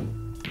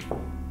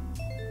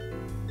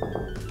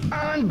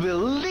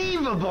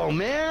 Unbelievable,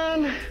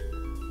 man!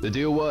 The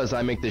deal was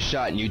I make the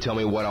shot and you tell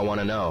me what I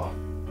want to know.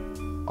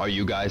 Are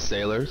you guys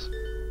sailors?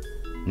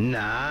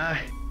 Nah,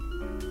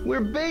 we're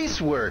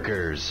base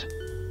workers.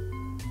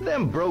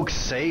 Them broke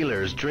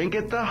sailors drink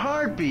at the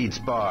Heartbeats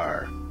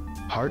Bar.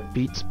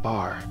 Heartbeats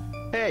Bar.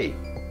 Hey,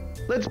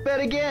 let's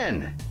bet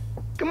again.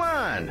 Come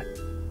on.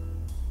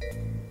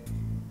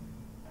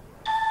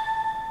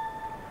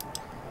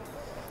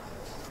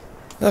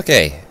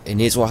 Okay, and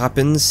here's what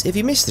happens if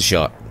you miss the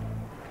shot.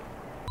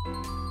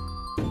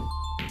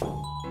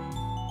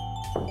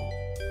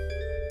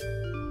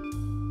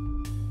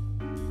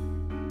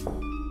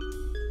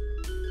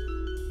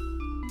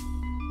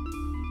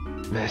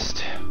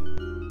 Missed.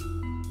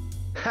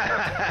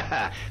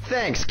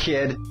 Thanks,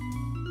 kid.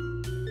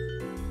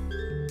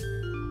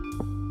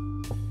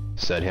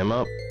 Set him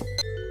up.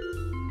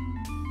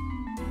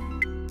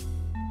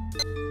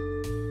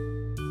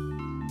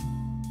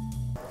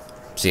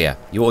 So yeah,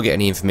 you won't get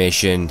any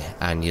information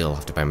and you'll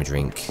have to buy him a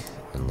drink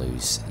and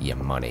lose your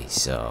money,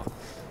 so...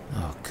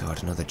 Oh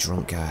god, another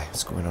drunk guy.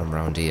 What's going on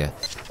around here?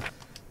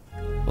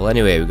 Well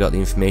anyway, we got the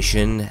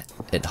information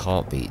at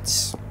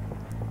Heartbeats.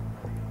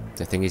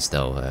 The thing is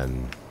though,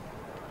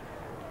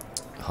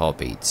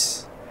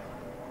 Heartbeats,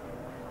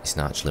 it's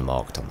not actually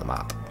marked on the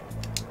map.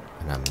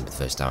 And I remember the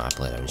first time I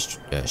played I was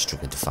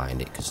struggling to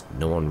find it because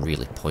no one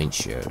really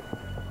points you,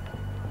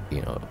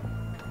 you know,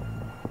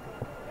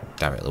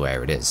 directly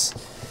where it is.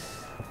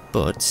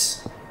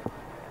 But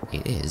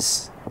it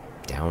is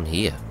down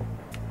here.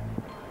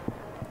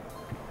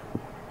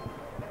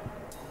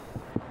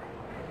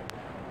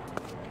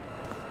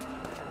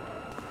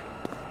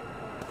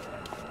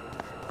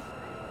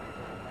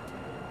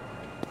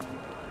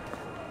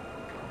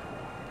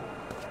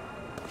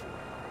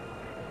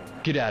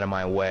 Get out of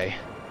my way.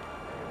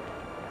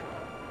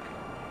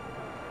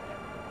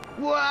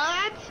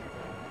 What?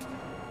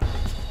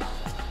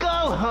 Go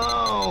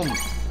home!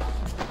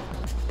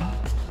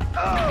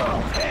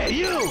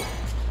 you!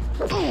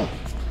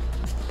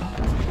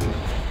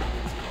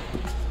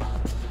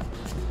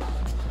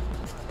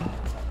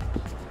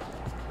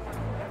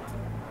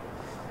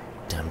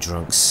 Damn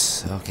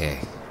drunks. Okay.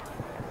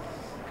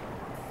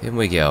 In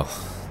we go.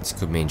 This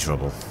could mean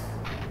trouble.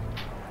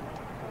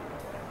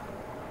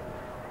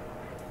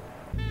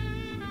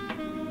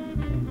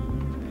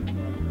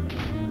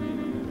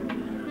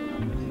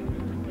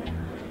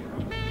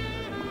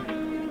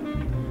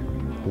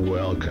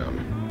 Welcome.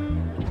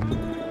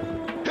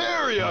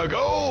 Here you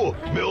go!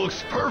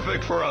 Milk's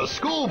perfect for a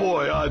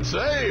schoolboy, I'd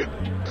say.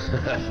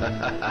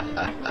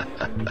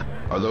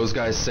 Are those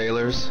guys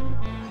sailors?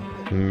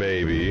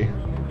 Maybe.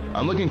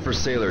 I'm looking for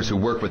sailors who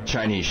work with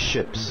Chinese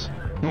ships.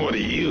 What are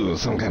you,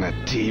 some kind of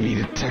TV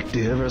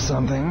detective or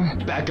something?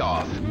 Back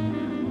off.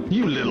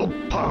 You little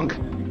punk!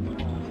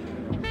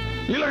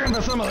 You looking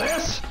for some of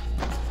this?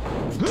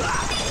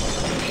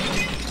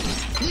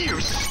 You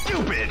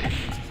stupid!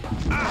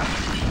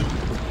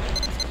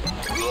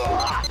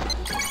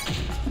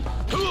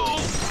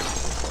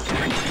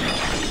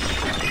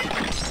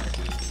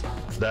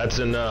 That's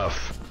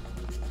enough.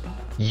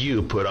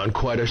 You put on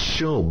quite a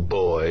show,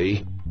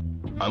 boy.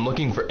 I'm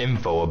looking for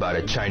info about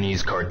a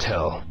Chinese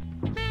cartel.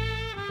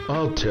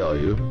 I'll tell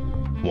you.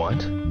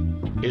 What?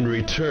 In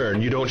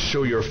return, you don't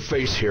show your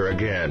face here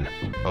again.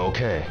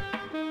 Okay.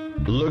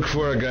 Look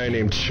for a guy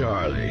named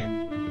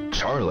Charlie.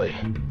 Charlie?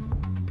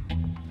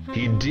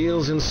 He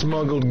deals in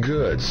smuggled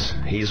goods.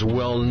 He's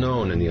well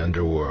known in the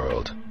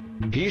underworld.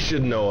 He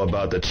should know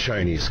about the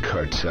Chinese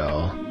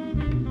cartel.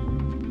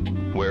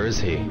 Where is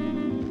he?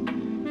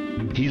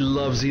 He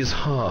loves his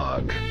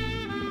hog.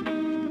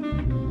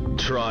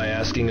 Try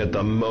asking at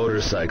the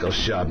motorcycle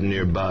shop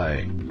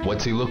nearby.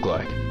 What's he look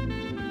like?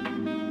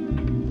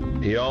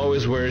 He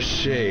always wears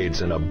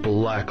shades and a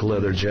black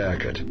leather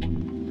jacket.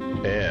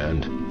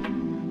 And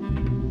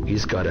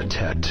he's got a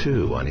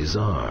tattoo on his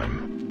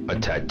arm. A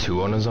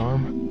tattoo on his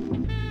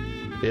arm?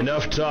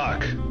 Enough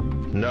talk.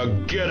 Now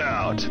get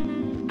out!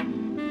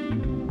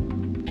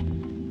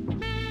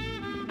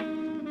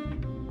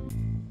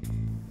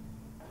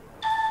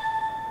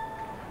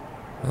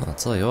 Well, I'll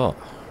tell you what.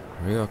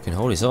 Rio can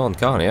hold his own,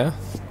 can't he? Now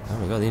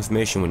we got the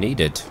information we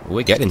needed.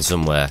 We're getting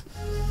somewhere.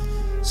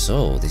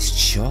 So, this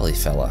Charlie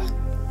fella.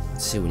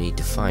 Let's see what we need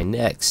to find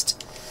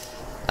next.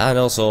 And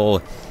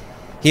also,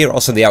 here are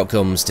also the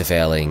outcomes to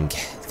failing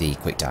the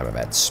quick time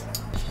events.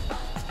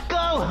 Go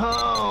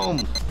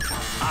home!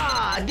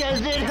 Ah, does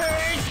it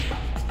hurt?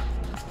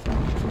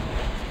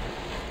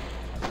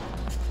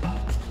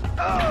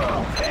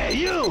 Oh, hey,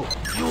 you!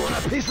 You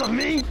want a piece of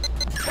me?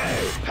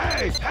 Hey,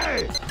 hey,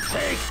 hey!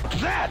 Take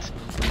that!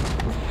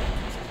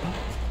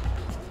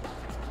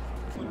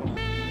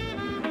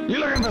 You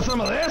looking for some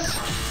of this?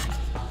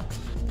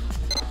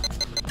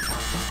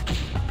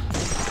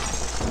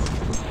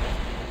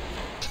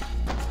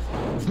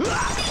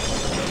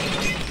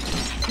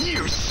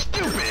 You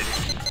stupid!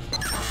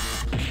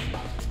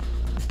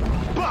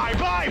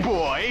 Bye-bye,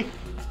 boy!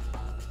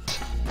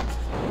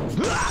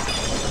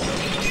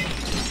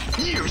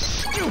 You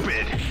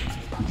stupid!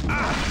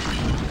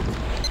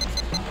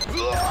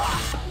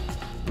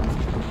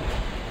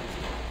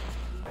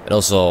 And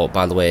also,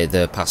 by the way,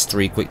 the past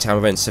 3 quick time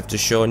events have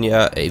just shown you,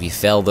 if you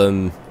fail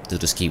them, they'll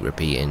just keep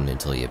repeating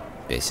until you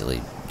basically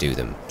do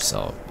them.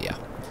 So, yeah.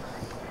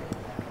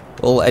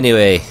 Well,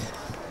 anyway,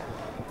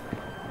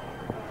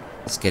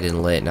 it's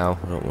getting late now.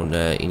 I don't want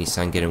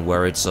Ini-san getting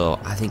worried, so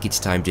I think it's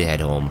time to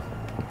head home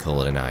and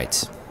call it a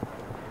night.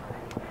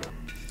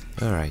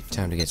 Alright,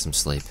 time to get some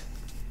sleep.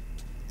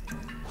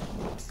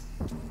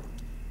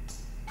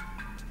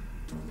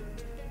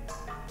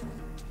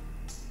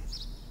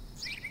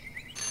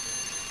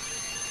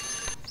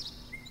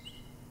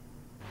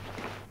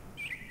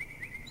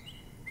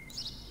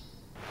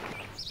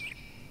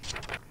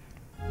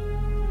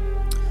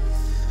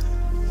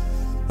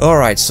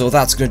 Alright, so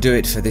that's going to do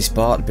it for this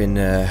part. Been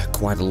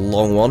quite a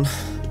long one,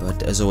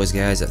 but as always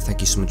guys,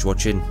 thank you so much for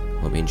watching.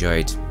 Hope you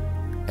enjoyed,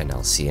 and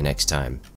I'll see you next time.